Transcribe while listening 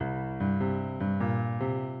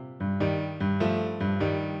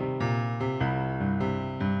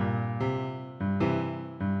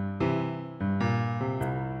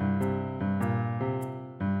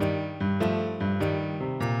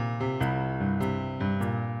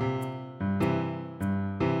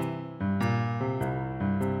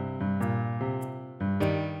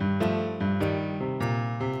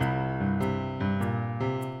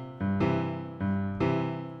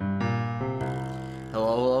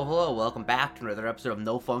Hello, welcome back to another episode of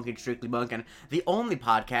No Funk and Strictly Bunkin', the only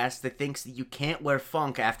podcast that thinks that you can't wear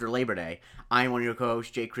funk after Labor Day. I am one of your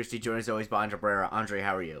co-hosts, Jake Christie, joined as always by Andre Barrera. Andre,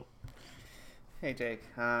 how are you? Hey Jake,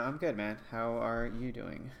 I'm good, man. How are you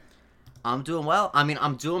doing? I'm doing well.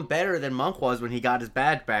 I'm doing better than Monk was when he got his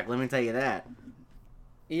badge back, let me tell you that.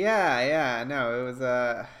 Yeah, no, it was,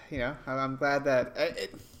 I'm glad that,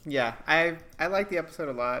 I like the episode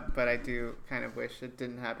a lot, but I do kind of wish it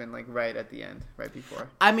didn't happen, like, right at the end, right before.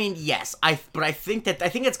 I mean, yes, but I think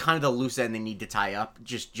it's kind of the loose end they need to tie up,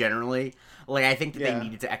 just generally. Like, I think that they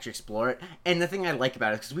needed to actually explore it. And the thing I like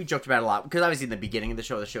about it, because we joked about it a lot, because obviously in the beginning of the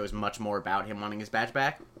show is much more about him wanting his badge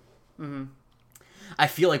back. Mm-hmm. I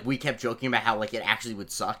feel like we kept joking about how, like, it actually would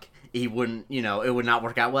suck. He wouldn't, it would not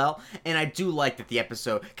work out well. And I do like that the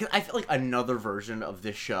episode, because I feel like another version of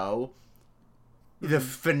this show, the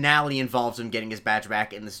finale involves him getting his badge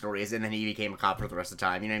back in the stories, and then he became a cop for the rest of the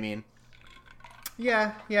time, you know what I mean?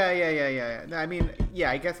 Yeah. I mean,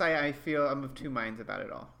 I guess I feel I'm of two minds about it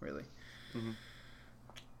all, really. Mm-hmm.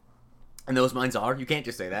 And those minds are? You can't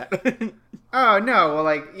just say that. Oh, no, well,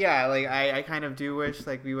 I kind of do wish,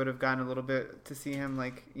 like, we would have gotten a little bit to see him,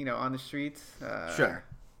 like, on the streets. Sure.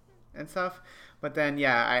 And stuff. But then,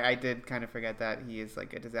 I did kind of forget that he is,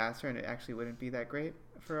 like, a disaster, and it actually wouldn't be that great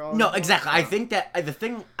for all. No, exactly. So. I think that the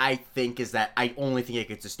thing I think is that I only think it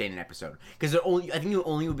could sustain an episode, because I think you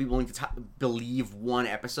only would be willing to believe one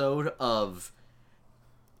episode of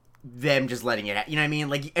them just letting it. You know what I mean?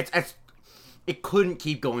 Like it couldn't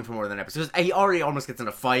keep going for more than an episode. He already almost gets in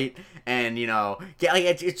a fight, and he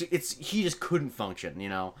just couldn't function.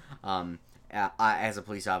 As a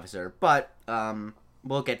police officer, but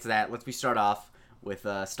we'll get to that. Let's start off with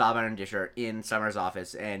Staubauer and Disher in Summer's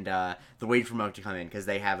office, and they're waiting for Monk to come in because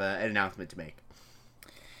they have an announcement to make.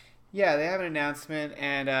 Yeah, they have an announcement,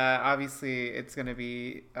 and obviously it's going to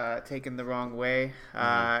be taken the wrong way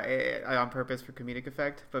on purpose for comedic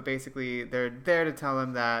effect. But basically, they're there to tell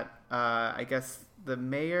him that I guess the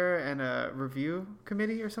mayor and a review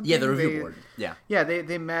committee or something. Yeah, the review board. Yeah. Yeah,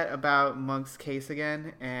 they met about Monk's case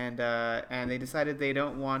again, and they decided they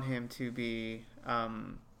don't want him to be.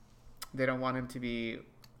 They don't want him to be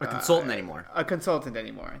a consultant anymore.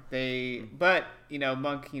 But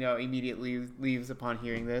Monk, immediately leaves upon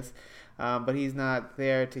hearing this, but he's not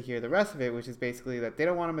there to hear the rest of it, which is basically that they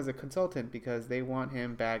don't want him as a consultant because they want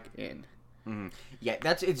him back in. Mm-hmm. Yeah,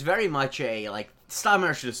 it's very much a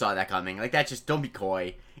Steinmeier should have saw that coming. Like, that's just, don't be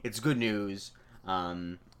coy. It's good news. It's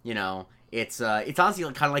honestly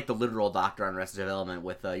kind of like the literal doctor on Arrested Development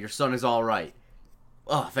with your son is all right.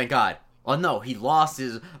 Oh, thank God. Oh no, he lost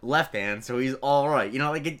his left hand, so he's all right.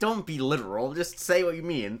 Don't be literal. Just say what you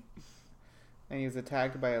mean. And he was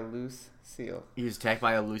attacked by a loose seal.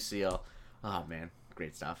 Oh man,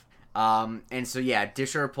 great stuff. And so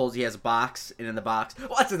Disher pulls. He has a box, and in the box,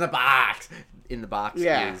 what's in the box? In the box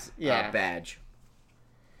is a badge.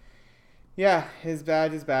 Yeah, his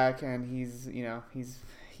badge is back, and he's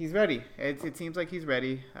ready. It seems like he's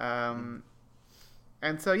ready. And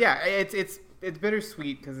so it's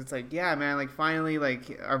bittersweet because it's like, yeah, man, like finally,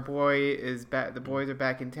 like our boy is back. The boys are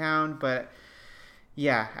back in town, but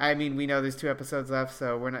yeah, I mean, we know there's 2 episodes left,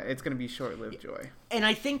 so we're not. It's gonna be short-lived joy. And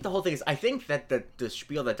I think the whole thing is, I think that the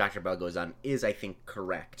spiel that Dr. Bell goes on is, I think,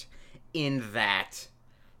 correct in that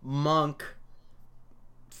Monk.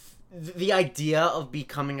 The idea of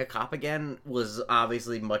becoming a cop again was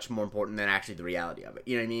obviously much more important than actually the reality of it.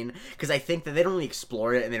 You know what I mean? Because I think that they don't really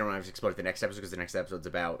explore it, and they don't have to explore it the next episode because the next episode's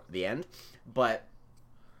about the end. But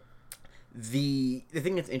the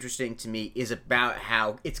thing that's interesting to me is about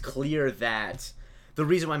how it's clear that the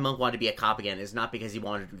reason why Monk wanted to be a cop again is not because he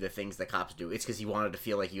wanted to do the things that cops do. It's because he wanted to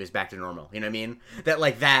feel like he was back to normal. You know what I mean?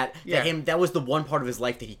 That was the one part of his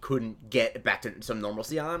life that he couldn't get back to some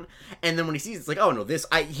normalcy on. And then when he sees it, it's like, oh no,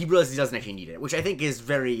 he realizes he doesn't actually need it, which I think is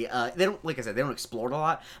very. They don't, like I said, they don't explore it a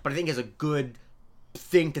lot, but I think is a good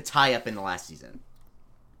thing to tie up in the last season.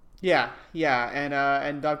 Yeah,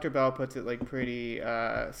 and Dr. Bell puts it like pretty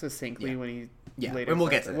succinctly when he. Yeah, later and we'll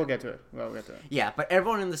get to it. Yeah, but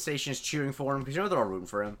everyone in the station is cheering for him because they're all rooting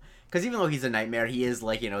for him. Because even though he's a nightmare, he is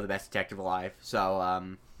the best detective alive.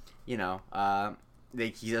 So, he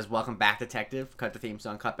says, "Welcome back, detective." Cut the theme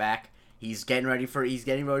song. Cut back. He's getting ready for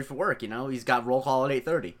work. He's got roll call at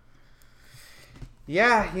 8:30.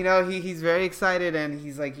 Yeah, he's very excited, and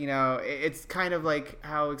he's like, it's kind of like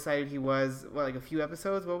how excited he was. Like a few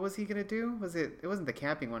episodes. What was he gonna do? It wasn't the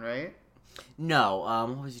camping one, right? No,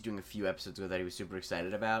 what was he doing a few episodes ago that he was super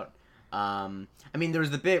excited about? There was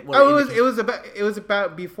the bit where... it was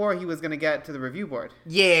about before he was going to get to the review board.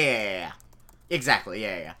 Yeah. Exactly,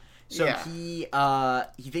 yeah. So he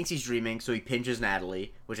thinks he's dreaming, so he pinches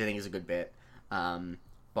Natalie, which I think is a good bit.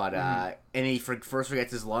 But and he first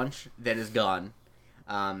forgets his lunch, then his gun.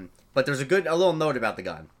 But there's a little note about the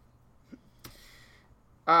gun.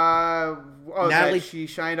 Natalie, that she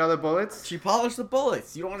shined all the bullets? She polished the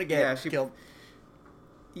bullets. You don't want to get killed.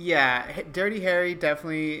 Yeah, Dirty Harry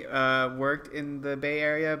definitely worked in the Bay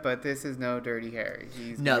Area, but this is no Dirty Harry.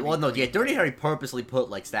 Dirty Harry purposely put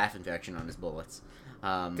like staph infection on his bullets.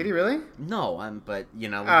 Did he really? No, but you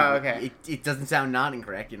know, okay. It doesn't sound not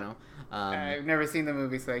incorrect, you know. I've never seen the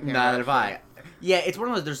movie, so I can't. Neither have I. Yeah, it's one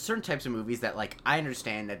of those. There's certain types of movies that, like, I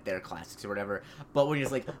understand that they're classics or whatever, but when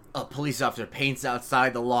it's like a police officer paints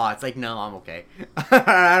outside the law, it's like, no, I'm okay.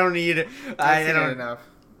 I don't need it. I don't enough.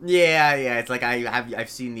 Yeah. It's like I've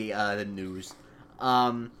seen the news.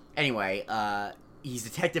 Anyway, he's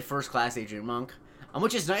Detective First Class Agent Monk,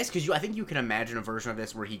 which is nice because I think you can imagine a version of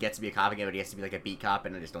this where he gets to be a cop again, but he has to be like a beat cop,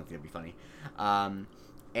 and I just don't think it'd be funny.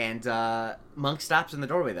 And Monk stops in the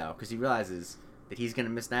doorway though because he realizes that he's gonna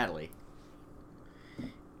miss Natalie.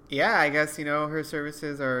 Yeah, I guess, her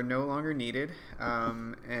services are no longer needed.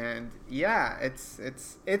 And yeah, it's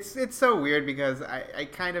so weird because I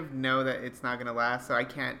kind of know that it's not going to last, so I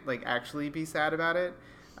can't like actually be sad about it.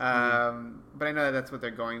 But I know that that's what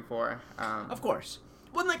they're going for. Of course.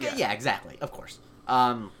 Well, yeah, exactly. Of course.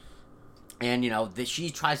 And she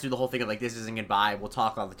tries to do the whole thing of like, this isn't goodbye. We'll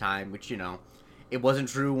talk all the time, which, it wasn't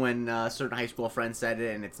true when certain high school friends said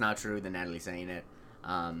it, and it's not true than Natalie saying it.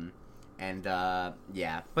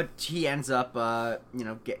 But he ends up,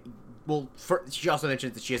 she also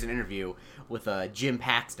mentions that she has an interview with Jim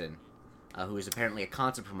Paxton, who is apparently a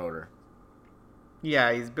concert promoter.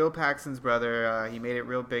 Yeah, he's Bill Paxton's brother. He made it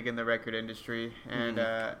real big in the record industry, and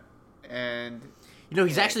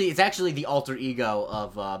it's actually the alter ego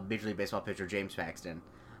of Major League Baseball pitcher James Paxton.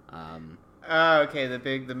 Okay,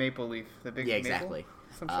 the maple leaf, the big exactly.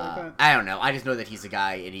 Something like that. I don't know. I just know that he's a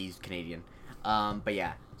guy and he's Canadian. But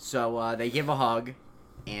yeah. So they give a hug,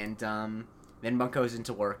 and then Monk goes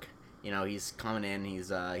into work. He's coming in.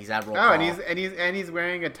 He's at roll call. and he's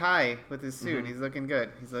wearing a tie with his suit. He's looking good.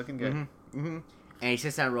 And he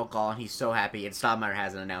sits down at roll call, and he's so happy. And Stoudemire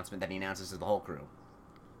has an announcement that he announces to the whole crew.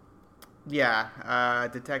 Yeah,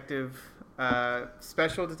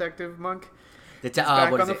 Special Detective Monk.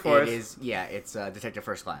 Back on the force. It's Detective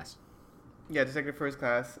First Class. Yeah, Detective First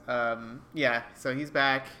Class. So he's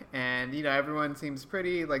back, and everyone seems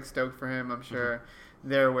pretty like stoked for him. I'm sure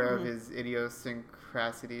they're aware of his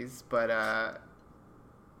idiosyncrasies, but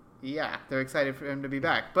they're excited for him to be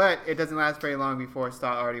back. But it doesn't last very long before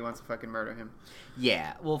Stott already wants to fucking murder him.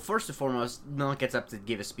 Yeah, well, first and foremost, Monk gets up to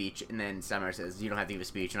give a speech, and then Stoudemire says, "You don't have to give a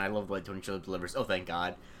speech," and I love the way Tony Shalhoub delivers. Oh, thank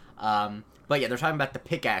God. But yeah, they're talking about the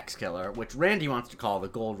pickaxe killer, which Randy wants to call the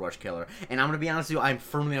Gold Rush killer. And I'm going to be honest with you, I'm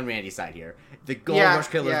firmly on Randy's side here. The Gold Rush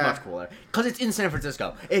killer is much cooler. Because it's in San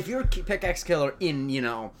Francisco. If you're a pickaxe killer in,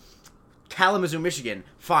 Kalamazoo, Michigan,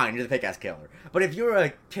 fine, you're the pickaxe killer. But if you're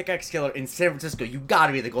a pickaxe killer in San Francisco, you got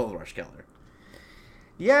to be the Gold Rush killer.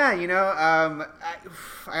 Yeah,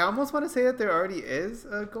 I almost want to say that there already is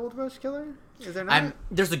a Gold Rush killer. Is there not?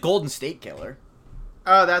 There's the Golden State Killer.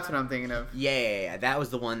 Oh, that's what I'm thinking of. Yeah. That was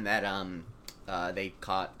the one that they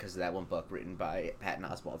caught because of that one book written by Patton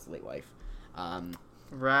Oswalt's late wife.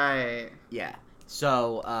 Right. Yeah.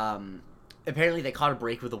 So, apparently they caught a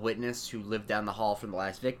break with a witness who lived down the hall from the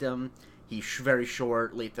last victim. He's very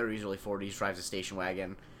short, late 30s, early 40s, drives a station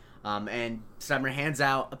wagon. And Stoudemire hands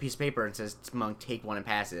out a piece of paper and says, "Monk, take one and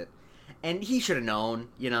pass it." And he should have known,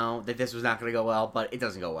 that this was not going to go well, but it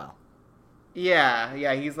doesn't go well.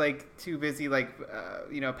 Yeah, he's like too busy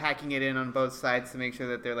packing it in on both sides to make sure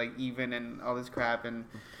that they're like even and all this crap, and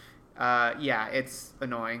it's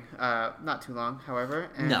annoying. Not too long, however,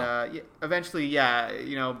 and eventually,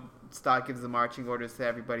 Stott gives the marching orders to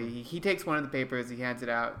everybody. He takes one of the papers, he hands it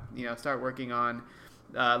out, start working on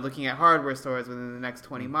looking at hardware stores within the next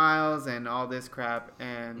 20 miles and all this crap,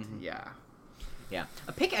 and yeah,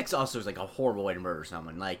 a pickaxe also is like a horrible way to murder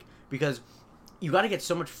someone, like, because you got to get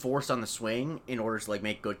so much force on the swing in order to, like,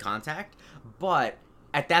 make good contact. But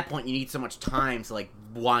at that point, you need so much time to, like,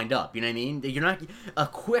 wind up. You know what I mean? You're not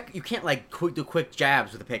you can't, like, do quick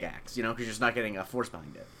jabs with a pickaxe, because you're just not getting a force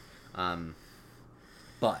behind it.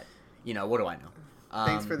 But, what do I know?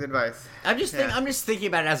 Thanks for the advice. I'm just thinking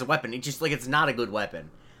about it as a weapon. It's just, like, it's not a good weapon.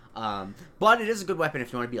 But it is a good weapon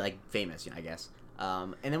if you want to be, like, famous, I guess.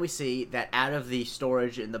 And then we see that out of the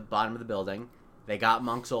storage in the bottom of the building, they got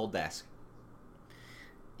Monk's old desk.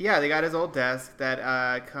 Yeah, they got his old desk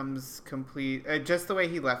that comes complete, just the way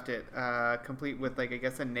he left it, complete with, like, I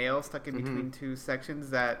guess a nail stuck in between two sections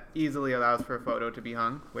that easily allows for a photo to be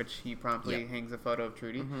hung, which he promptly hangs a photo of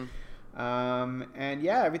Trudy. And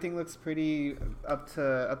yeah, everything looks pretty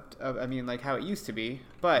I mean, like how it used to be.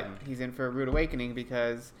 But he's in for a rude awakening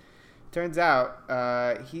because turns out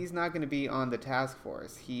he's not going to be on the task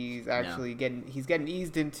force. He's actually getting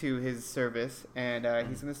eased into his service, and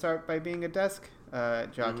he's going to start by being a desk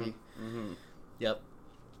jockey. Yep.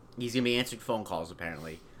 He's going to be answering phone calls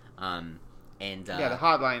apparently. The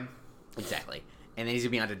hotline. Exactly. And then he's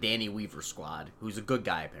going to be on the Danny Weaver squad, who's a good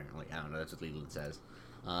guy apparently. I don't know, that's what Leland says.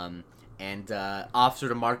 Officer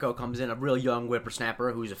DeMarco comes in, a real young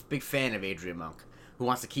whippersnapper who's a big fan of Adrian Monk, who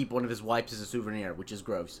wants to keep one of his wipes as a souvenir, which is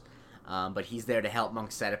gross. But he's there to help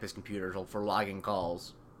Monk set up his computer for logging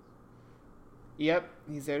calls. Yep,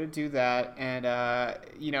 he's there to do that. And,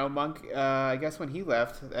 Monk, I guess when he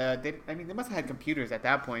left, they must have had computers at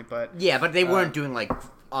that point, but... Yeah, but they weren't doing, like,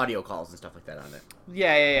 audio calls and stuff like that on it.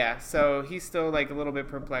 Yeah. So he's still, like, a little bit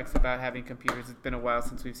perplexed about having computers. It's been a while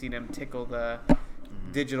since we've seen him tickle the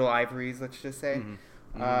digital ivories, let's just say.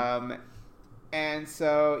 And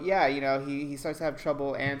so, he starts to have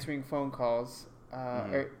trouble answering phone calls.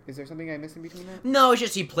 Is there something I missed in between that? No, it's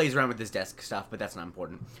just he plays around with his desk stuff, but that's not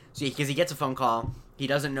important. So, because he gets a phone call, he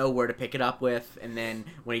doesn't know where to pick it up with, and then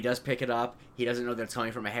when he does pick it up, he doesn't know that it's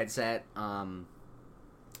coming from a headset.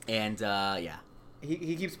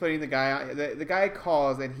 He keeps putting the guy on. The guy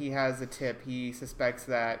calls and he has a tip. He suspects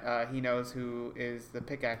that he knows who is the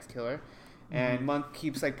pickaxe killer. And Monk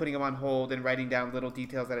keeps like putting him on hold and writing down little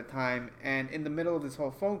details at a time. And in the middle of this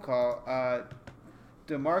whole phone call,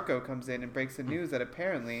 DeMarco comes in and breaks the news that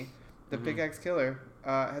apparently the pickaxe killer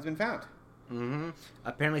has been found.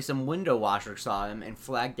 Apparently some window washer saw him and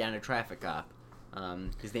flagged down a traffic cop.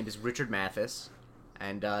 His name is Richard Mathis.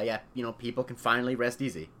 And people can finally rest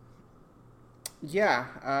easy. Yeah.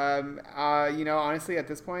 Honestly, at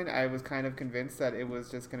this point, I was kind of convinced that it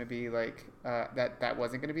was just going to be like that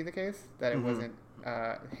wasn't going to be the case. That it wasn't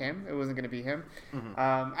him. It wasn't going to be him.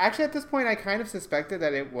 Actually, at this point, I kind of suspected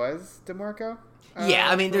that it was DeMarco.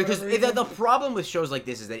 Because the problem with shows like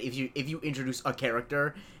this is that if you introduce a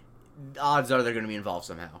character, odds are they're going to be involved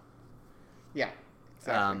somehow. Yeah.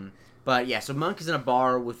 Exactly. So Monk is in a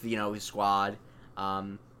bar with his squad.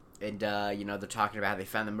 They're talking about how they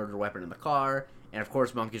found the murder weapon in the car, and of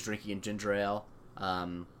course Monk is drinking a ginger ale.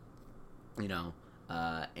 What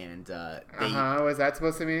was that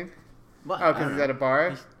supposed to mean? What? Oh, because he's at a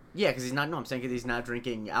bar? Because he's not. No, I'm saying because he's not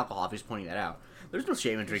drinking alcohol. I'm just pointing that out. There's no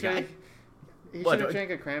shame in drinking. He should have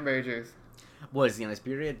drank a cranberry juice. Was he on his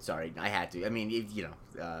period? Sorry, I had to. I mean, it's the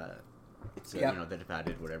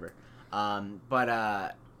departed, whatever.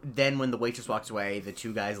 Then when the waitress walks away, the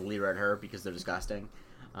two guys leer at her because they're disgusting.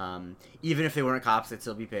 Even if they weren't cops, they'd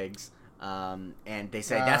still be pigs. And they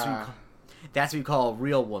say that's what we call a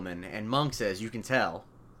real woman. And Monk says, "You can tell,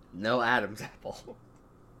 no Adam's apple."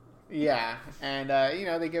 Yeah, and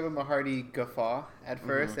they give him a hearty guffaw at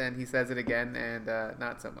first, and he says it again, and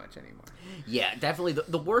not so much anymore. Yeah, definitely.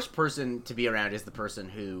 The worst person to be around is the person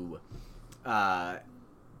who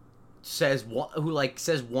says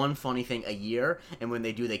one funny thing a year, and when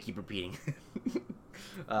they do, they keep repeating.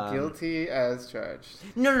 Guilty as charged.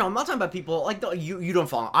 No, I'm not talking about people like you don't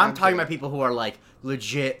fall. I'm talking about people who are like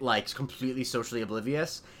legit, like completely socially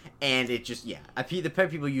oblivious, and it just the type of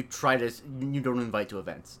people you don't invite to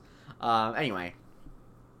events. Anyway,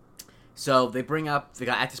 so they bring up the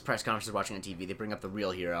guy at this press conference watching on TV. They bring up the real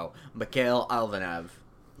hero, Mikhail Alvanev,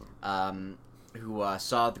 who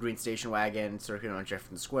saw the green station wagon circling on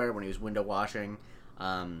Jefferson Square when he was window washing.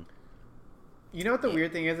 You know what the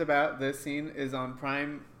weird thing is about this scene is on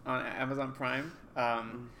Amazon Prime.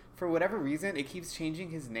 For whatever reason, it keeps changing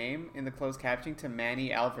his name in the closed captioning to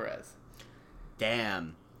Manny Alvarez.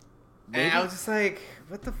 Damn. Maybe. And I was just like,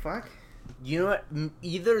 what the fuck? You know what?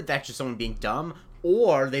 Either that's just someone being dumb,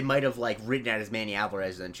 or they might have written it as Manny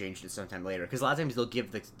Alvarez and then changed it sometime later. Because a lot of times they'll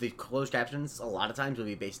give the closed captions. A lot of times will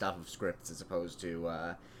be based off of scripts as opposed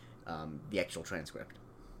to the actual transcript.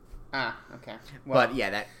 Okay. Well, but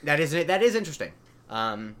yeah, that is interesting.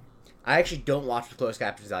 I actually don't watch the closed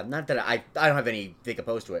captions on. Not that I don't have anything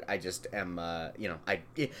opposed to it. I just am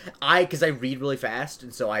because I read really fast,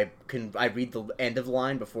 and so I read the end of the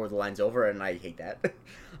line before the line's over, and I hate that.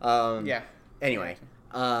 Yeah. Anyway,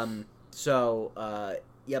 apparently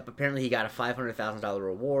he got a $500,000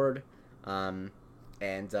 reward.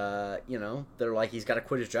 They're like, he's got to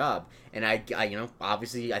quit his job. And I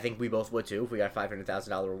obviously, I think we both would too if we got a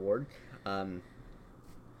 $500,000 reward. To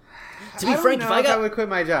be frank, if I would quit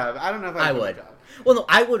my job. I don't know if I would. Well, no,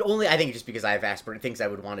 I would only, I think just because I have things I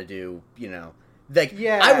would want to do, Like,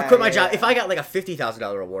 Yeah, I would quit my job. yeah. If I got, like, a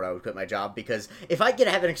 $50,000 reward, I would quit my job, because if I get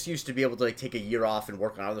have an excuse to be able to, like, take a year off and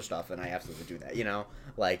work on other stuff, then I absolutely do that, you know?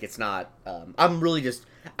 Like, it's not, I'm really just,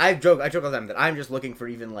 I joke all the time that I'm just looking for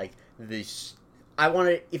even, like, this, I want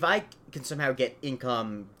to, if I can somehow get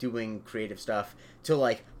income doing creative stuff to,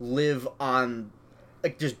 like, live on,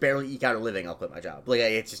 like, just barely eke out a living, I'll quit my job. Like,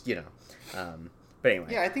 it's just, you know, but anyway.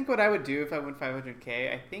 Yeah, I think what I would do if I won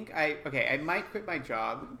 500K, I might quit my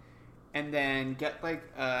job and then get like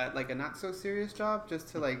a not so serious job just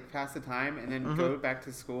to like pass the time, and then go back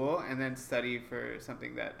to school and then study for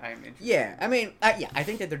something that I'm interested in. Yeah, I mean, I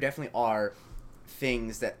think that there definitely are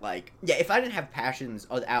things that, like, yeah, if I didn't have passions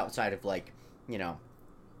outside of, like, you know,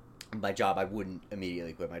 my job, I wouldn't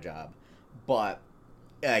immediately quit my job, but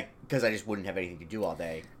because I just wouldn't have anything to do all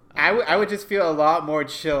day. I would just feel a lot more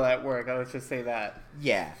chill at work. Let's just say that.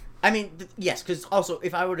 Yeah, I mean, yes, because also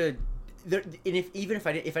if I were to, even if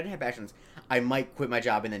I didn't have passions, I might quit my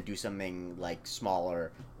job and then do something like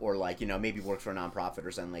smaller, or like, you know, maybe work for a nonprofit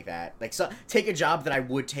or something like that. Like, so take a job that I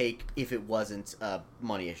would take if it wasn't a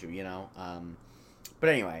money issue, you know. But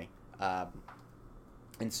anyway,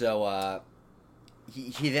 and so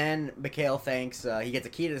he then, Mikhail thanks, he gets a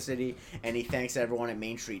key to the city, and he thanks everyone at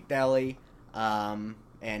Main Street Deli.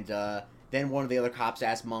 Then one of the other cops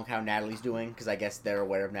asks Monk how Natalie's doing, because I guess they're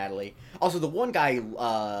aware of Natalie. Also, the one guy,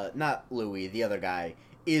 not Louis, the other guy,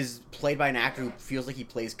 is played by an actor who feels like he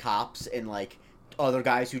plays cops and, like, other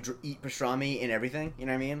guys who eat pastrami and everything, you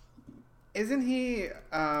know what I mean? Isn't he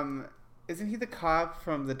the cop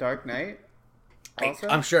from The Dark Knight? Also?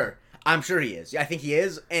 I'm sure he is. I think he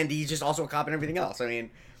is, and he's just also a cop and everything else. I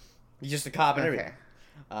mean, he's just a cop and everything.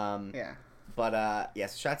 Yeah. But,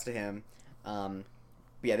 yes, shots to him.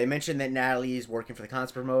 But yeah, they mentioned that Natalie's working for the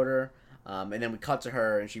concert promoter, and then we cut to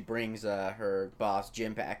her, and she brings her boss,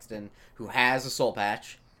 Jim Paxton, who has a soul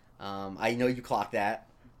patch. I know you clocked that.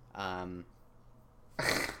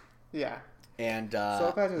 Yeah. And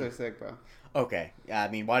soul patches are sick, bro. Okay. I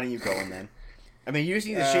mean, why don't you go in then? I mean, you just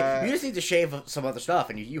need to shave some other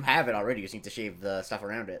stuff, and you have it already. You just need to shave the stuff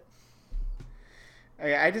around it.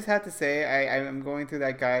 Okay, I just have to say, I'm going through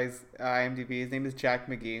that guy's IMDb. His name is Jack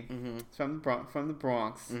McGee. Mm-hmm. He's from the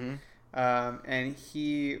Bronx. Mm-hmm. And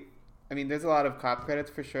I mean, there's a lot of cop credits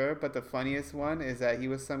for sure, but the funniest one is that he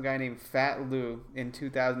was some guy named Fat Lou in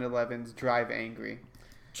 2011's Drive Angry.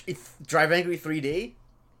 Drive Angry 3D?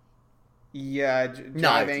 Yeah,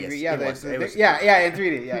 Drive Angry. Yes, Yeah, it was. Yeah, in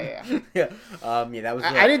 3D. Yeah. Yeah, that was.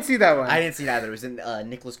 I didn't see that one. I didn't see that either. It was in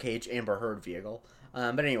Nicolas Cage, Amber Heard vehicle.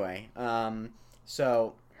 But anyway,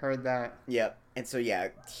 so heard that. Yep. And so yeah,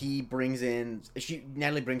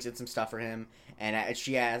 Natalie brings in some stuff for him, and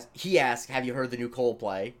he asks, "Have you heard the new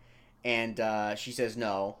Coldplay?" And she says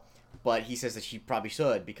no, but he says that she probably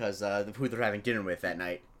should, because of who they're having dinner with that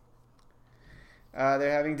night.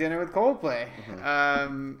 They're having dinner with Coldplay.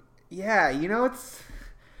 Mm-hmm. Yeah, you know,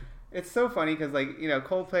 it's so funny because, like, you know,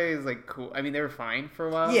 Coldplay is like cool. I mean, they were fine for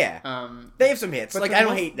a while. Yeah. They have some hits. Like, I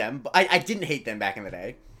don't hate them, but I didn't hate them back in the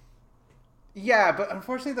day. Yeah, but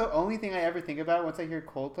unfortunately, the only thing I ever think about once I hear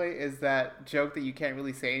Coldplay is that joke that you can't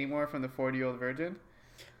really say anymore from the 40-Year-Old Virgin.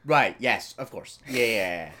 Right. Yes. Of course.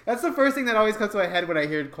 Yeah. That's the first thing that always comes to my head when I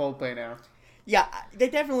hear Coldplay now. Yeah, they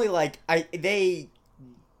definitely, like, I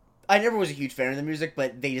never was a huge fan of the music,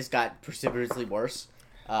 but they just got precipitously worse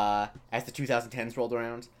as the 2010s rolled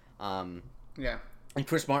around. Yeah. And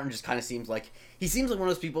Chris Martin just kind of seems like one of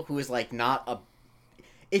those people who is, like, not a...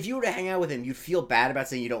 If you were to hang out with him, you'd feel bad about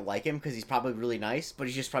saying you don't like him, because he's probably really nice, but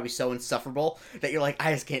he's just probably so insufferable that you're like,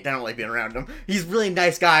 I don't like being around him. He's a really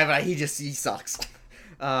nice guy, but he sucks.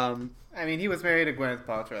 I mean, he was married to Gwyneth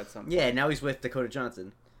Paltrow at some point. Yeah, now he's with Dakota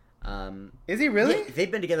Johnson. Is he really? Yeah, they've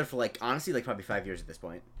been together for, like, honestly, like, probably 5 years at this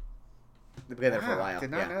point. They've been together for a while.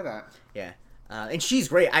 Did not know that. Yeah. And she's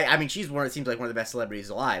great. I mean, she's one. It seems like one of the best celebrities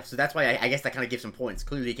alive. So that's why I guess that kind of gives him points.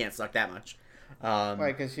 Clearly, he can't suck that much. Why?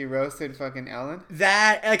 Because she roasted fucking Ellen?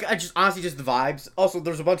 That, like, I just honestly just the vibes. Also,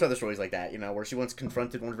 there's a bunch of other stories like that. You know, where she once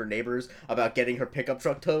confronted one of her neighbors about getting her pickup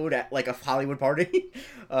truck towed at, like, a Hollywood party.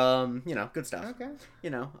 You know, good stuff. Okay. You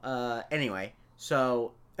know. Anyway,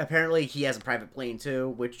 so apparently he has a private plane too,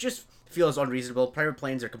 which just feels unreasonable. Private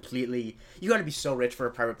planes are completely. You got to be so rich for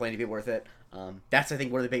a private plane to be worth it. That's, I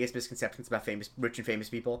think, one of the biggest misconceptions about rich and famous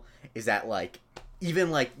people is that, like,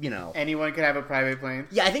 even, like, you know, anyone could have a private plane.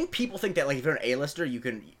 Yeah, I think people think that, like, if you're an A-lister, you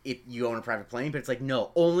own a private plane, but it's like,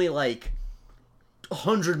 no, only, like,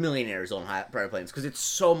 100 millionaires own private planes, because it's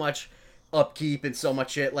so much upkeep and so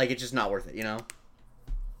much shit, like, it's just not worth it, you know?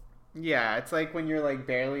 Yeah, it's like when you're, like,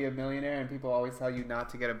 barely a millionaire and people always tell you not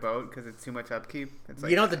to get a boat because it's too much upkeep. It's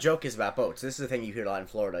like, you know what the joke is about boats? This is the thing you hear a lot in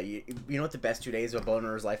Florida. You know what the best 2 days of a boat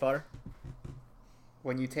owner's life are?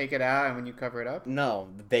 When you take it out and when you cover it up? No,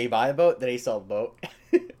 they buy the boat, they sell the boat.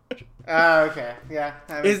 Oh, okay. Yeah.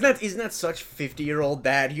 Isn't that such 50-year-old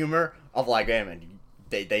dad humor of like, hey man,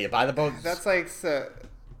 they buy the boat? That's like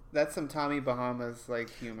that's some Tommy Bahamas like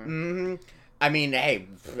humor. Mm-hmm. I mean, hey,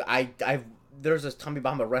 I there's this Tommy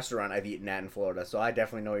Bahama restaurant I've eaten at in Florida, so I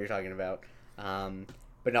definitely know what you're talking about.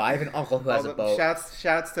 But no, I have an uncle who has a boat.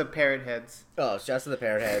 Shouts to parrot heads. Oh, shouts to the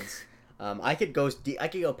parrot heads. I could go.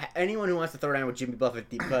 Anyone who wants to throw down with Jimmy Buffett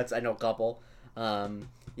deep cuts. I know a couple.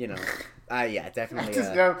 Yeah, definitely. I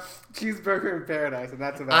just know Cheeseburger in Paradise, and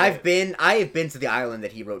that's about I have been to the island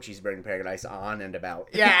that he wrote Cheeseburger in Paradise on and about.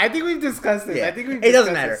 Yeah, I think we've discussed this. Yeah. I think we've. It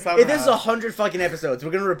doesn't matter. If this is 100 fucking episodes,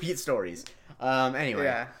 we're gonna repeat stories. Anyway.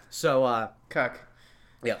 Yeah. So. Cuck.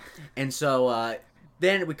 Yeah, and so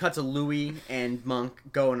then we cut to Louis and Monk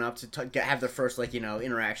going up to have their first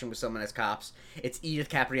interaction with someone as cops. It's Edith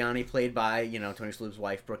Capriani, played by Tony Shalhoub's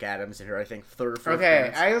wife Brooke Adams, and her I think third or fourth. Okay,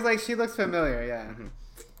 parents. I was like, she looks familiar. Yeah. Mm-hmm.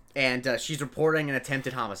 And she's reporting an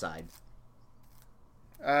attempted homicide.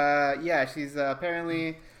 Yeah, she's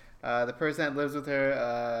apparently the person that lives with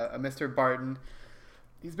her, a Mr. Barton.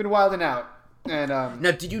 He's been wilding out, and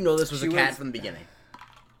now, did you know this was a cat from the beginning?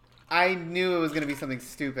 I knew it was going to be something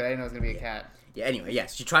stupid. I didn't know it was going to be a cat. Yeah, anyway,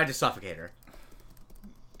 yes. She tried to suffocate her.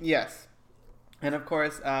 Yes. And, of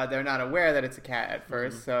course, they're not aware that it's a cat at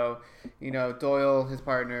first. Mm-hmm. So, Doyle, his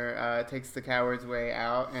partner, takes the coward's way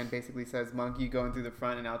out and basically says, Monk, you go in through the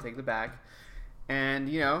front and I'll take the back. And,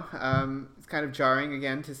 it's kind of jarring,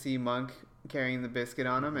 again, to see Monk carrying the biscuit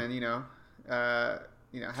on him and,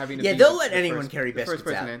 having to be they'll let anyone carry biscuits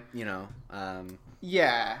out,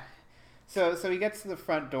 Yeah. So he gets to the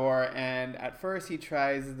front door, and at first he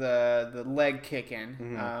tries the leg kick in.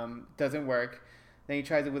 Mm-hmm. Doesn't work. Then he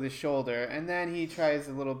tries it with his shoulder, and then he tries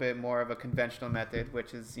a little bit more of a conventional method,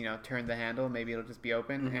 which is, turn the handle. Maybe it'll just be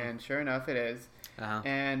open. Mm-hmm. And sure enough, it is. Uh-huh.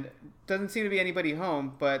 And doesn't seem to be anybody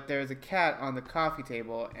home, but there's a cat on the coffee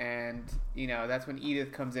table, and, that's when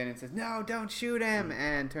Edith comes in and says, no, don't shoot him. Mm-hmm.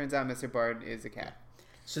 And turns out Mr. Bard is a cat.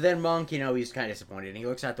 So then Monk, he's kind of disappointed, and he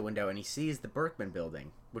looks out the window and he sees the Berkman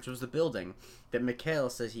building, which was the building that Mikhail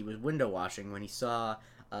says he was window washing when he saw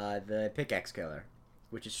the pickaxe killer,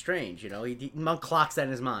 which is strange, Monk clocks that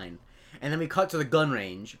in his mind. And then we cut to the gun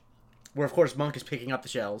range, where, of course, Monk is picking up the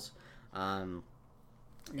shells, and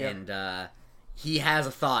he has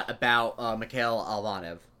a thought about Mikhail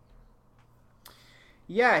Alvanev.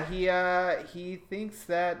 Yeah, he thinks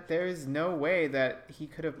that there's no way that he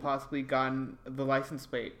could have possibly gotten the license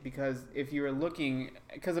plate, because if you were looking,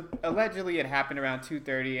 because allegedly it happened around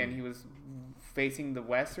 2:30 and he was facing the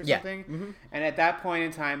west or something, mm-hmm. and at that point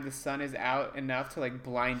in time the sun is out enough to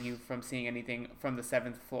blind you from seeing anything from the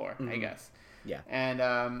 7th floor, mm-hmm. I guess. Yeah.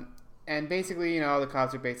 And basically, the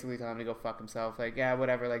cops are basically telling him to go fuck himself. Yeah,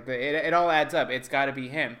 whatever. It all adds up. It's got to be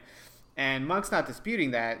him. And Monk's not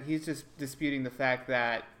disputing that. He's just disputing the fact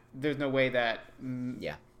that there's no way that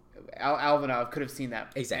Alvanov could have seen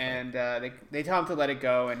that. Exactly. And they tell him to let it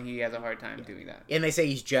go, and he has a hard time doing that. And they say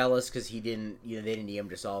he's jealous because they didn't need him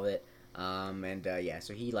to solve it. So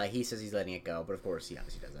he says he's letting it go, but of course he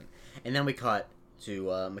obviously doesn't. And then we cut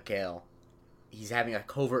to Mikhail. He's having a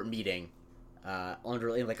covert meeting. Under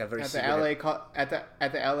a very at the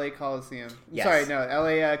LA Coliseum. Yes. Sorry, no,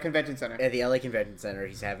 LA Convention Center. At the LA Convention Center,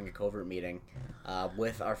 he's having a covert meeting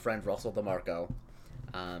with our friend Russell DeMarco,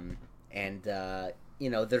 they're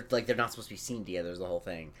not supposed to be seen together. Is the whole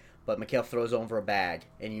thing. But Mikhail throws over a bag,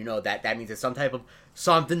 and that means that some type of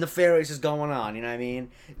something nefarious is going on. You know what I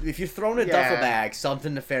mean? If you're throwing a duffel bag,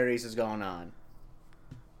 something nefarious is going on.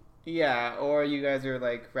 Yeah, or you guys are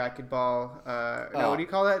racquetball. No, what do you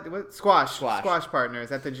call that? Squash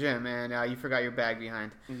partners at the gym, and you forgot your bag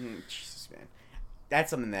behind. Mm-hmm. Jesus, man,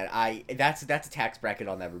 that's something that that's a tax bracket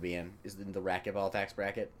I'll never be in. Is the racquetball tax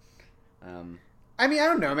bracket? I mean, I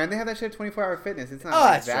don't know, man. They have that shit 24-hour fitness. It's not.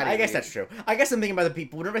 That's true. I guess that's true. I guess I'm thinking about the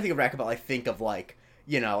people. Whenever I think of racquetball, I think of a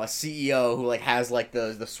CEO who has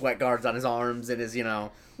the sweat guards on his arms and is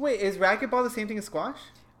Wait, is racquetball the same thing as squash?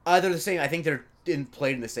 They're the same. I think they're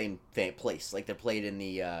played in the same place. They're played in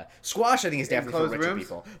the squash. I think is definitely for richer rooms?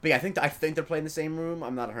 people. But yeah, I think they're played in the same room.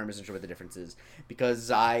 I'm not 100% sure what the difference is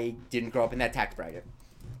because I didn't grow up in that tax bracket.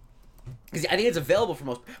 Because I think it's available for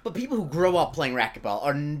most, but people who grow up playing racquetball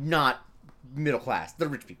are not middle class. They're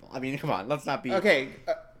rich people. I mean, come on, let's not be. Okay,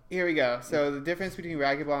 here we go. So the difference between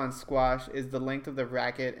racquetball and squash is the length of the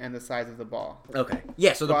racket and the size of the ball. Okay,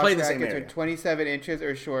 yeah. So they're playing the same area. Rackets are 27 inches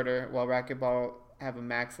or shorter, while racquetball have a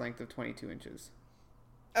max length of 22 inches.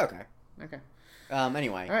 Okay.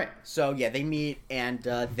 Anyway. All right. So, yeah, they meet, and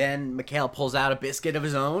then Mikhail pulls out a biscuit of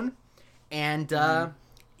his own, and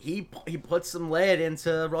he puts some lead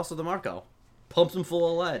into Russell DeMarco. Pumps him full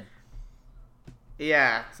of lead.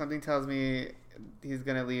 Yeah, something tells me he's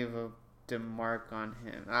gonna leave a mark on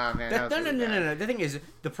him. Oh man, that was really bad. No. The thing is,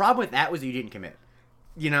 the problem with that was that you didn't commit.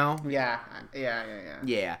 You know? Yeah.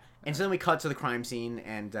 Yeah. And so then we cut to the crime scene,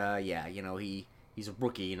 and he's a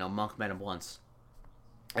rookie. Monk met him once.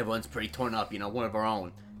 Everyone's pretty torn up. One of our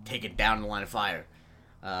own taken down in the line of fire.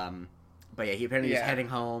 But yeah, he apparently is heading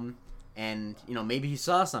home, and maybe he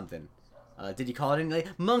saw something. Did he call it in?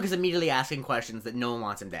 Monk is immediately asking questions that no one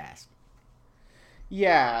wants him to ask.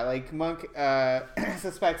 Yeah, like Monk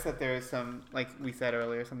suspects that there is some, like we said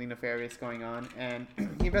earlier, something nefarious going on, and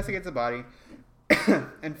he investigates the body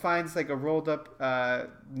and finds like a rolled up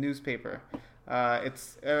newspaper.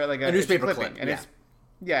 It's like a newspaper clipping, clip,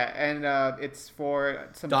 and it's for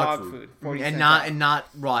some dog food, and not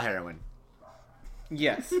raw heroin.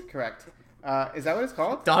 Yes, correct. Is that what it's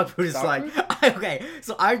called? Dog food is okay.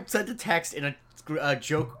 So I sent a text in a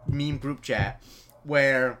joke meme group chat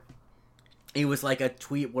where it was like a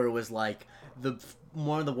tweet where it was like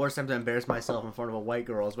one of the worst times I embarrassed myself in front of a white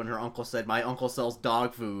girl is when her uncle said, "My uncle sells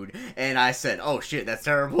dog food," and I said, "Oh shit, that's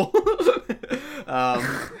terrible."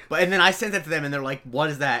 And then I sent that to them, and they're like, "What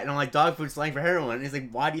is that?" And I'm like, "Dog food slang for heroin." And he's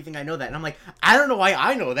like, "Why do you think I know that?" And I'm like, "I don't know why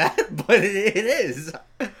I know that, but it is."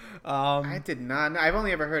 I did not know. I've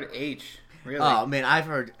only ever heard H. Really? Oh man, I've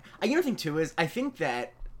heard. The thing too is, I think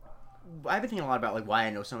that I've been thinking a lot about like why I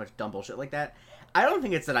know so much dumb bullshit like that. I don't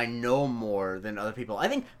think it's that I know more than other people. I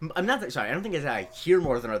don't think it's that I hear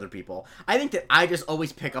more than other people. I think that I just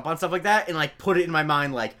always pick up on stuff like that and like put it in my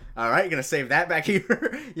mind like, all right, you're gonna save that back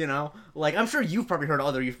here, Like I'm sure you've probably heard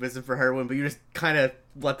other euphemisms for heroin, but you just kind of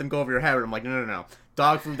let them go over your head. And I'm like, no,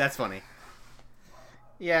 dog food, that's funny.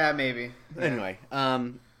 Yeah, maybe. Yeah. Anyway,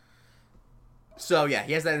 so yeah,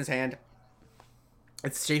 he has that in his hand.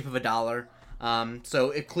 It's the shape of $1. So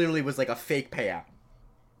it clearly was like a fake payout.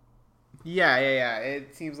 Yeah.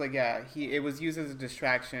 It seems like it was used as a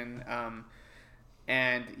distraction,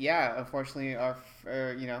 and unfortunately, our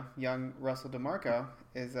young Russell DeMarco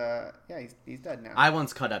is he's dead now. I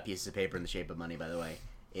once cut up pieces of paper in the shape of money. By the way,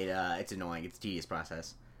 it's annoying. It's a tedious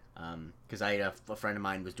process. Because I had a friend of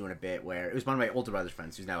mine was doing a bit where it was one of my older brother's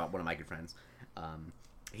friends, who's now one of my good friends.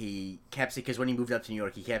 He kept saying, because when he moved up to New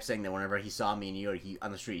York, he kept saying that whenever he saw me in New York,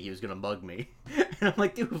 on the street, he was gonna mug me. And I'm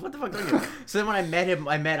like, dude, what the fuck are you doing? So then when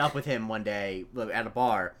I met up with him one day at a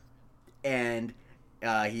bar, and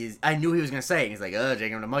I knew he was gonna say it. And he's like, Jake,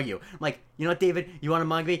 I'm gonna mug you. I'm like, you know what, David? You want to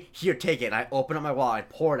mug me? Here, take it. And I open up my wallet, I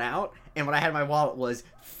pour it out, and what I had in my wallet was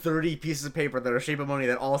 30 pieces of paper that are shape of money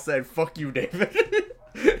that all said, "Fuck you, David."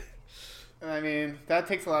 I mean, that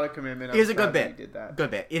takes a lot of commitment. It was a good bit. Did that. Good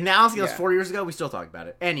bit. And now, it was 4 years ago. We still talk about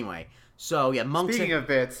it. Anyway, so yeah, Monk. Speaking of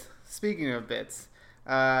bits,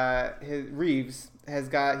 Reeves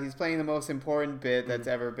he's playing the most important bit that's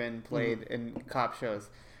ever been played in cop shows.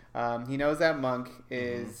 He knows that Monk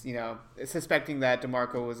is, suspecting that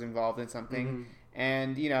DeMarco was involved in something,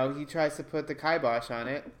 and he tries to put the kibosh on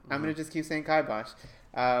it. I'm gonna just keep saying kibosh.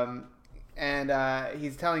 And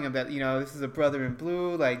he's telling him that, this is a brother in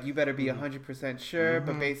blue, like, you better be 100% sure,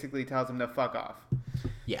 but basically tells him to fuck off.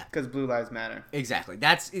 Yeah. Because blue lives matter. Exactly.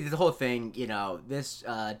 That's the whole thing, this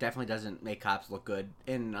definitely doesn't make cops look good,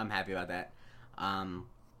 and I'm happy about that.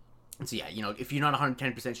 So yeah, if you're not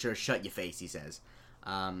 110% sure, shut your face, he says.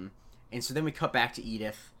 And so then we cut back to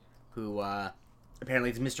Edith, who, apparently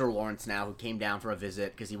it's Mr. Lawrence now, who came down for a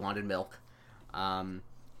visit because he wanted milk.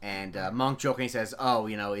 And Monk jokingly says, "Oh,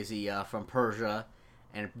 is he from Persia?"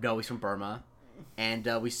 And no, he's from Burma. And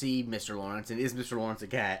we see Mr. Lawrence, and is Mr. Lawrence a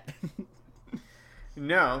cat?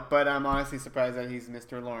 No, but I'm honestly surprised that he's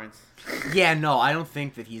Mr. Lawrence. Yeah, no, I don't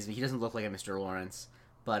think that he doesn't look like a Mr. Lawrence.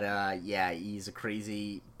 But he's a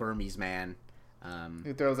crazy Burmese man.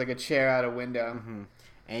 Who throws like a chair out a window. Mm-hmm.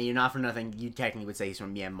 And you're not for nothing, you technically would say he's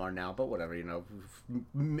from Myanmar now, but whatever,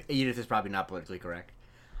 Edith is probably not politically correct.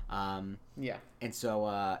 Yeah. And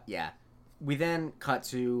so, we then cut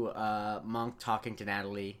to Monk talking to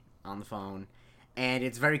Natalie on the phone, and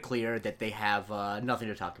it's very clear that they have nothing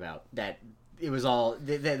to talk about. That it was all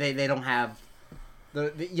they don't have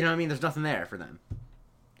there's nothing there for them.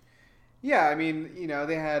 Yeah, I mean,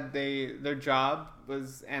 their job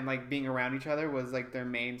was, and like being around each other was like their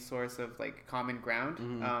main source of like common ground.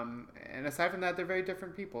 Mm-hmm. And aside from that, they're very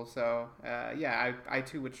different people. So I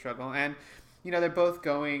too would struggle. And they're both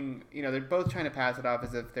going, they're both trying to pass it off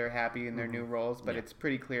as if they're happy in their new roles, but it's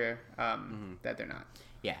pretty clear that they're not.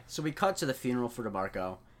 Yeah. So we cut to the funeral for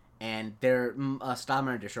DeMarco, and they're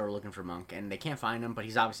Stallman and Disher are looking for Monk, and they can't find him, but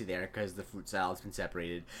he's obviously there because the fruit salad's been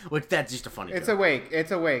separated. Which that's just a funny. It's joke. awake.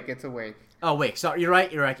 It's awake. Oh, wake. Sorry, you're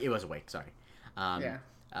right. It was awake. Sorry. Yeah.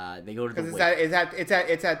 They go to the because wake.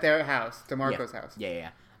 it's at their house, DeMarco's house.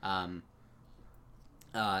 Yeah.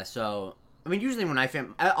 So I mean, usually when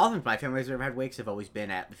often my families have ever had wakes have always been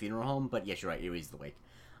at the funeral home, but yes, you're right, it is the wake.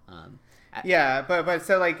 But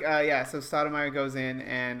so so Stoudemire goes in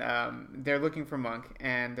and they're looking for Monk,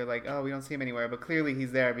 and they're like, oh, we don't see him anywhere, but clearly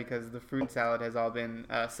he's there because the fruit salad has all been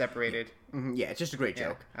separated. Yeah, it's just a great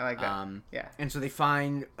joke. I like that. And so they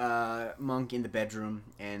find Monk in the bedroom,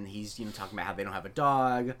 and he's talking about how they don't have a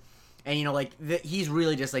dog, and he's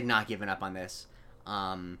really just like not giving up on this,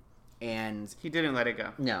 and he didn't let it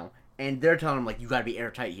go. No, and they're telling him like you got to be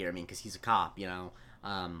airtight here. I mean, because he's a cop,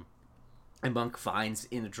 And Monk finds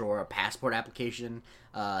in the drawer a passport application,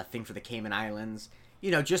 thing for the Cayman Islands.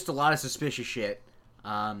 Just a lot of suspicious shit.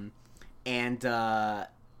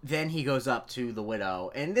 Then he goes up to the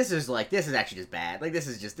widow, and this is actually just bad. Like, this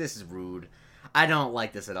is rude. I don't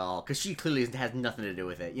like this at all, because she clearly has nothing to do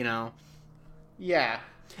with it, Yeah.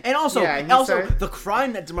 And also, the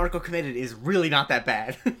crime that DeMarco committed is really not that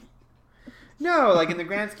bad. No, like, in the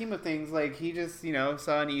grand scheme of things, like, he just,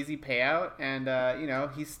 saw an easy payout, and,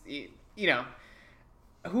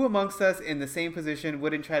 who amongst us in the same position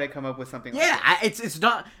wouldn't try to come up with something like that? Yeah, it's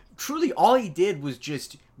not... Truly, all he did was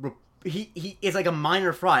just... It's like a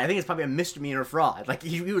minor fraud. I think it's probably a misdemeanor fraud. Like,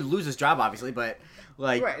 he would lose his job, obviously, but,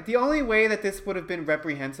 like... Right. The only way that this would have been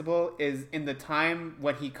reprehensible is in the time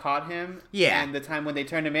when he caught him. Yeah. And the time when they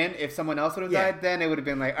turned him in. If someone else would have died, then it would have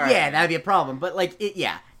been like, all right. Yeah, that would be a problem. But, like,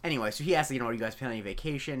 Anyway, so he asks, are you guys planning a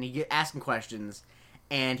vacation? He asks him questions,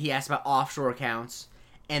 and he asks about offshore accounts,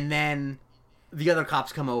 and then the other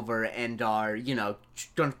cops come over and are,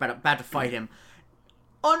 about to fight him.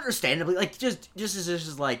 Understandably, like, just as this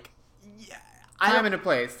is like... Time and a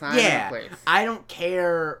place. I don't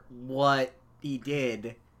care what he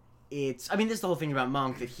did. This is the whole thing about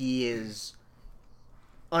Monk, that he is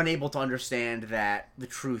unable to understand that the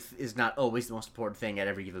truth is not always the most important thing at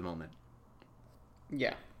every given moment.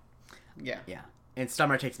 Yeah. And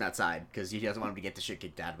Stoudemire takes him outside because he doesn't want him to get the shit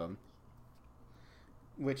kicked out of him.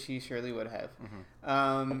 Which he surely would have.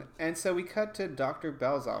 Mm-hmm. And so we cut to Dr.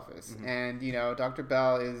 Bell's office. Mm-hmm. And, Dr.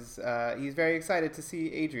 Bell is, he's very excited to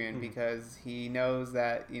see Adrian, mm-hmm. because he knows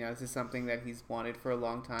that, this is something that he's wanted for a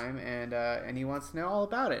long time, and he wants to know all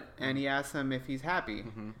about it. And he asks him if he's happy.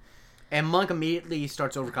 Mm-hmm. And Monk immediately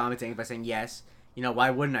starts overcompensating by saying, yes,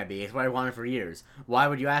 why wouldn't I be? It's what I wanted for years. Why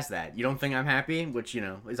would you ask that? You don't think I'm happy? Which,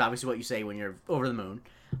 is obviously what you say when you're over the moon.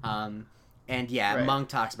 Right. Monk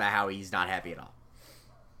talks about how he's not happy at all.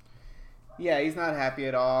 Yeah, he's not happy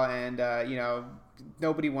at all, and,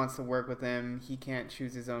 nobody wants to work with him. He can't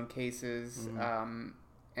choose his own cases. Mm-hmm.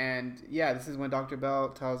 This is when Dr. Bell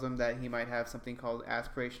tells him that he might have something called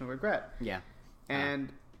aspirational regret. Yeah.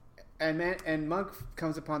 And Monk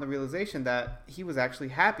comes upon the realization that he was actually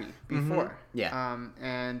happy before. Mm-hmm. Yeah.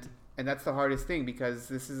 And that's the hardest thing, because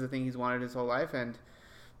this is the thing he's wanted his whole life, and,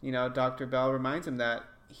 Dr. Bell reminds him that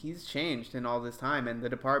he's changed in all this time, and the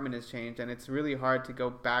department has changed, and it's really hard to go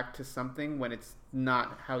back to something when it's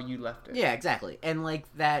not how you left it. Yeah, exactly. And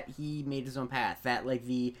that he made his own path. That like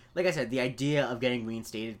I said, the idea of getting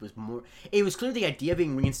reinstated was more. It was clear the idea of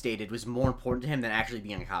being reinstated was more important to him than actually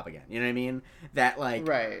being a cop again. You know what I mean?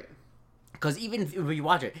 Right. Because even if you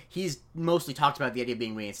watch it, he's mostly talked about the idea of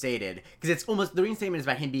being reinstated, because it's almost the reinstatement is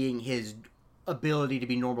about him being his ability to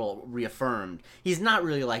be normal reaffirmed. He's not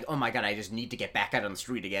really like, oh my god, I just need to get back out on the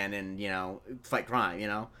street again and fight crime.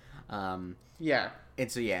 Yeah.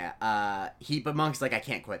 And so but Monk's like, I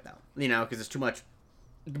can't quit though, because there's too much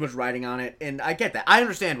riding on it, and I get that. I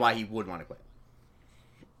understand why he would want to quit.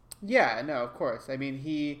 Yeah, no, of course. I mean,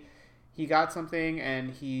 he got something,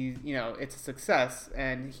 and it's a success,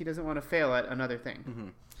 and he doesn't want to fail at another thing. Mm-hmm.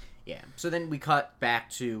 Yeah. So then we cut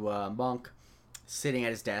back to Monk sitting at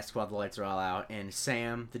his desk while the lights are all out, and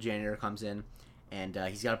Sam, the janitor, comes in, and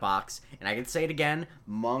he's got a box, and I can say it again.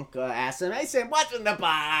 Monk asks him, "Hey Sam, what's in the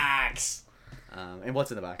box?" And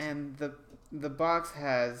what's in the box? And the box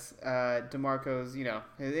has DeMarco's,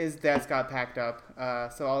 his desk got packed up,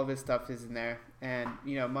 so all of his stuff is in there, and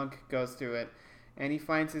Monk goes through it, and he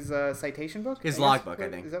finds his citation book, his logbook, I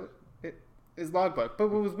think. Is that his logbook?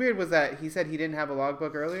 But what was weird was that he said he didn't have a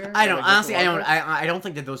logbook earlier. I don't I don't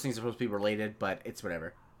think that those things are supposed to be related, but it's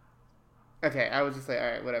whatever. Okay, I would just say,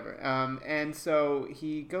 all right, whatever. And so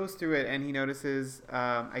he goes through it, and he notices,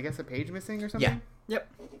 I guess, a page missing or something. Yeah.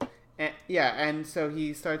 Yep. And so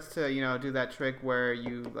he starts to, do that trick where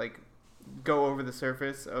you, go over the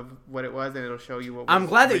surface of what it was, and it'll show you what was. I'm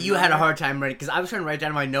glad that you had a hard time writing, because I was trying to write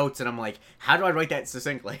down my notes, and I'm like, how do I write that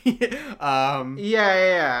succinctly? Like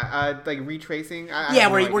retracing.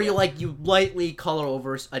 Where you lightly color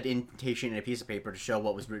over an indentation in a piece of paper to show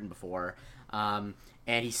what was written before. And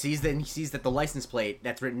he sees that the license plate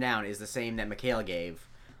that's written down is the same that Mikhail gave.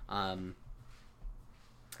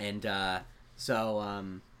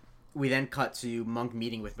 So we then cut to Monk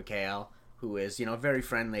meeting with Mikhail, who is, very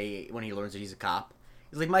friendly when he learns that he's a cop.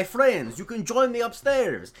 He's like, my friends, you can join me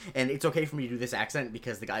upstairs. And it's okay for me to do this accent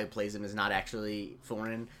because the guy who plays him is not actually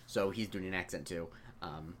foreign, so he's doing an accent too.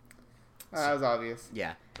 That was obvious.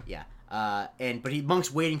 Yeah. But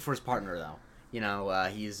Monk's waiting for his partner though.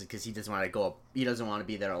 Because he doesn't want to go up. He doesn't want to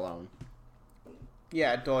be there alone.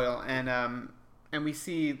 Yeah, Doyle, and we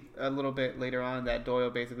see a little bit later on that Doyle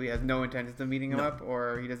basically has no intentions of meeting him up,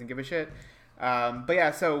 or he doesn't give a shit. But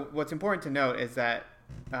yeah, so what's important to note is that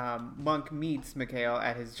Monk meets Mikhail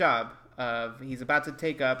at his job. He's about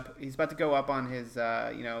to go up on his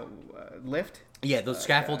lift. Yeah, the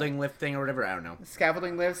scaffolding lift thing or whatever. I don't know.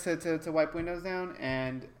 Scaffolding lifts to wipe windows down,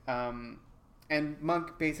 and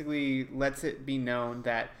Monk basically lets it be known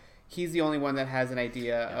that he's the only one that has an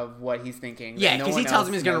idea of what he's thinking. Yeah, because he tells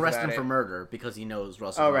him he's going to arrest him for murder because he knows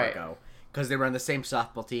Russell Marco. Because they were on the same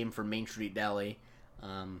softball team from Main Street Deli.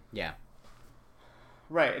 Yeah.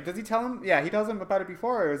 Right. Does he tell him? Yeah, he tells him about it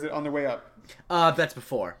before, or is it on their way up? That's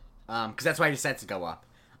before. Because that's why he decides to go up.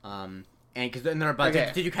 And because then they're about.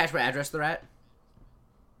 Okay. Did you catch what address they're at?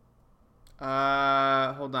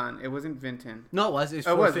 Hold on. It wasn't Vinton. No, it was. It was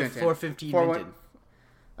 415 Vinton.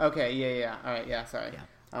 Okay. Yeah. All right. Yeah. Sorry. Yeah.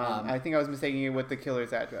 I think I was mistaking it with the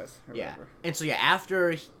killer's address. Or whatever. And so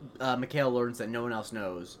after Mikhail learns that no one else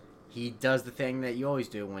knows, he does the thing that you always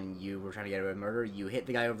do when you were trying to get away with murder. You hit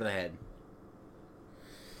the guy over the head.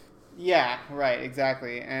 Yeah, right,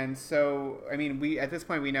 exactly. And so, I mean, we at this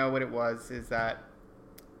point we know what it was, is that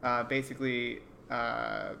basically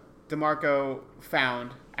DeMarco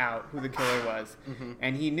found out who the killer was,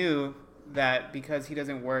 and he knew that because he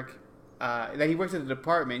doesn't work, that he works at the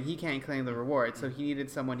department, he can't claim the reward, so he needed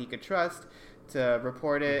someone he could trust to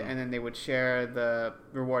report it, and then they would share the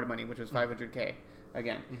reward money, which was $500K.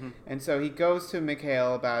 Again. And so he goes to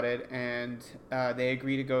Mikhail about it, and they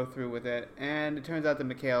agree to go through with it, and it turns out that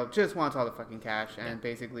Mikhail just wants all the fucking cash, and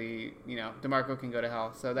basically, DeMarco can go to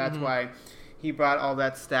hell. So that's why he brought all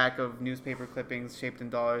that stack of newspaper clippings shaped in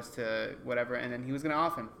dollars to whatever, and then he was going to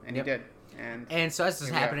off him, and he did. And so as this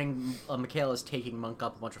is happening, Mikhail is taking Monk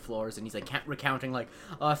up a bunch of floors, and he's like recounting like,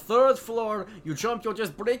 third floor, you jump, you'll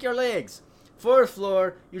just break your legs. Fourth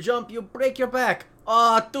floor, you jump, you break your back.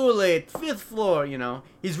 Too late. Fifth floor,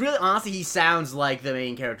 He's really, honestly, he sounds like the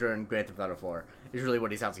main character in Grand Theft Auto 4. Is really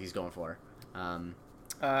what he sounds like he's going for. Niko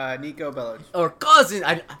Bellic. Or cousin.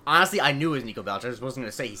 I knew it was Niko Bellic. I just wasn't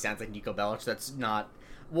going to say he sounds like Niko Bellic. That's not,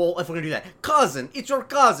 well, if we're going to do that. Cousin, it's your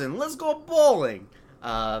cousin. Let's go bowling.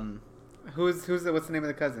 What's the name of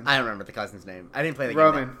the cousin? I don't remember the cousin's name. I didn't play the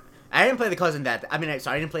Roman. game. I didn't play the cousin I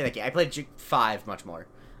didn't play that game. I played 5 much more.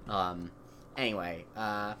 Anyway,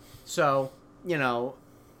 so,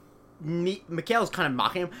 Mikhail's kind of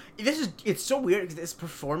mocking him. It's so weird because this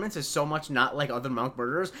performance is so much not like other Monk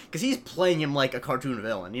murderers because he's playing him like a cartoon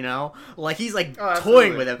villain, Like he's like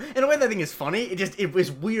toying with him. In a way that I think is funny. It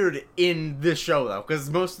was weird in this show though because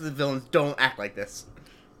most of the villains don't act like this.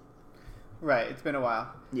 Right, it's been a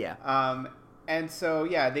while. Yeah. And so,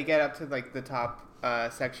 they get up to like the top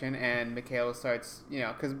section and Mikhail starts,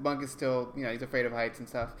 because Monk is still, he's afraid of heights and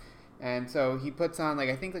stuff. And so he puts on, like,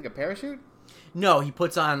 I think, like a parachute? No, he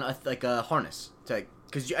puts on, a harness.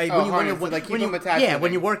 Because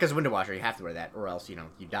when you work as a window washer, you have to wear that, or else, you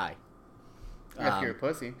die. If you're a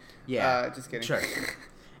pussy. Yeah. Just kidding. Sure.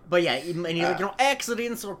 But yeah, and he's like,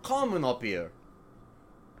 accidents are common up here.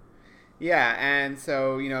 Yeah, and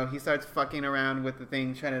so, he starts fucking around with the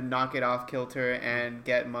thing, trying to knock it off kilter and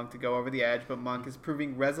get Monk to go over the edge, but Monk is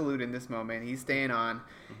proving resolute in this moment. He's staying on.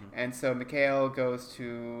 And so Mikhail goes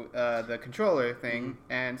to the controller thing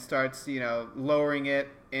and starts, lowering it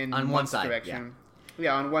in on one side, direction.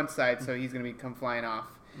 Yeah, on one side, so he's going to come flying off.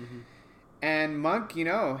 And Monk, he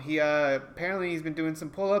apparently he's been doing some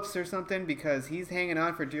pull-ups or something because he's hanging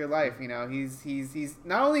on for dear life. He's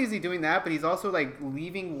not only is he doing that, but he's also like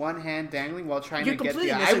leaving one hand dangling while trying to get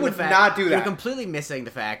the. I would not do that. You're completely missing the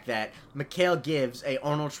fact that Mikhail gives a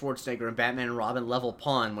Arnold Schwarzenegger and Batman and Robin level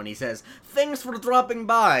pun when he says, "Thanks for dropping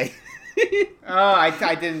by."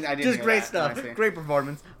 I didn't. Just great stuff. Great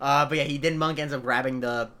performance. But yeah, Monk ends up grabbing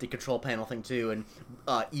the control panel thing too and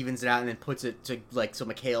evens it out and then puts it to so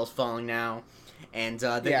Mikhail's falling now, and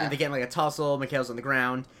they get like a tussle. Mikhail's on the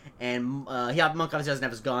ground, and Monk obviously doesn't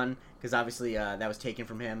have his gun because obviously that was taken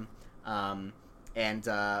from him, and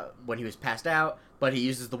when he was passed out, but he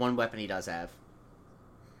uses the one weapon he does have.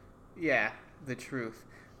 Yeah. the truth.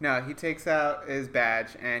 No, he takes out his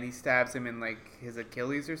badge and he stabs him in like his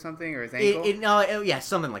Achilles or something, or his ankle. Yeah,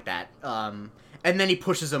 something like that. And then he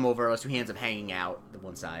pushes him over, so he ends up hanging out the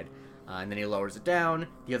one side. And then he lowers it down.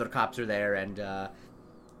 The other cops are there, and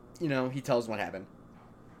he tells them what happened.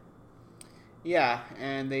 Yeah,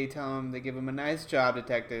 and they give him a nice job,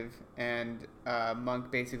 detective. And Monk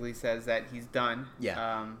basically says that he's done.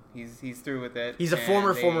 Yeah. He's through with it. He's a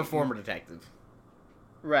former detective.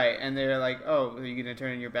 Right, and they're like, "Oh, are you gonna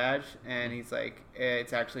turn in your badge?" And he's like,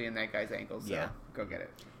 "It's actually in that guy's ankle, so go get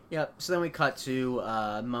it." Yep. So then we cut to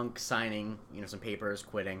Monk signing, some papers,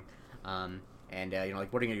 quitting, and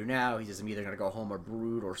like, what are you gonna do now? He says, "I'm either gonna go home or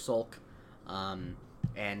brood or sulk," and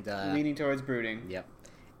leaning towards brooding. Yep.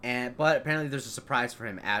 But apparently there's a surprise for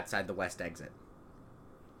him outside the west exit.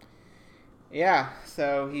 Yeah.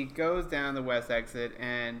 So he goes down the west exit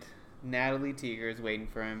and Natalie Teeger is waiting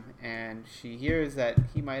for him, and she hears that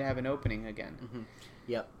he might have an opening again. Mm-hmm.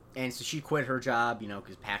 Yep. And so she quit her job,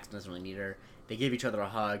 because Paxton doesn't really need her. They give each other a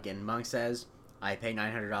hug, and Monk says, "I pay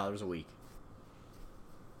 $900 a week."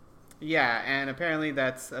 Yeah, and apparently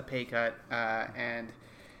that's a pay cut, and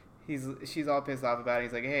she's all pissed off about it.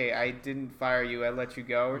 He's like, "Hey, I didn't fire you. I let you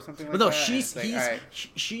go," or something like that.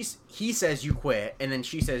 He says you quit, and then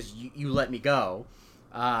she says you let me go,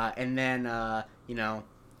 and then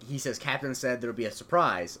he says Captain said there would be a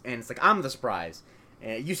surprise, and it's like, I'm the surprise.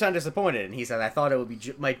 And you sound disappointed, and he said, I thought it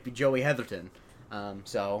would might be Joey Heatherton.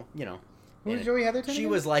 Who's Joey Heatherton? She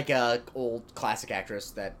was like a old classic actress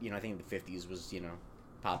that I think in the 50s was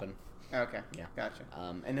popping. Okay, yeah, gotcha.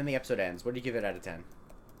 And then the episode ends. What do you give it out of 10?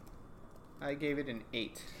 I gave it an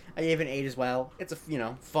 8. I gave it an 8 as well. It's a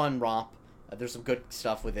fun romp. There's some good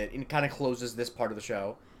stuff with it, and it kind of closes this part of the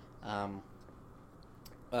show.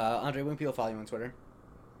 Andre, when people follow you on Twitter?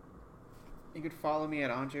 You could follow me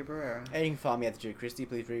at Andre Barrera. And you can follow me at the J. Christie.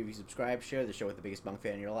 Please review, subscribe, share the show with the biggest Monk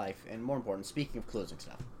fan in your life. And more important, speaking of closing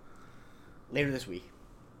stuff, later this week,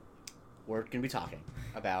 we're going to be talking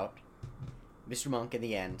about Mr. Monk in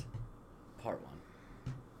the End, Part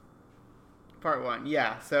 1. Part 1,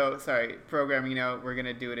 yeah. So, sorry, programming, we're going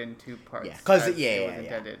to do it in 2 parts. Yeah, because it was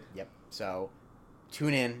intended. Yep. So,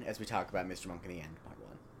 tune in as we talk about Mr. Monk in the End, Part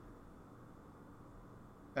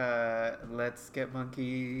 1. Let's get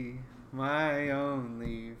monkey. My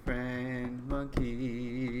only friend, monkey.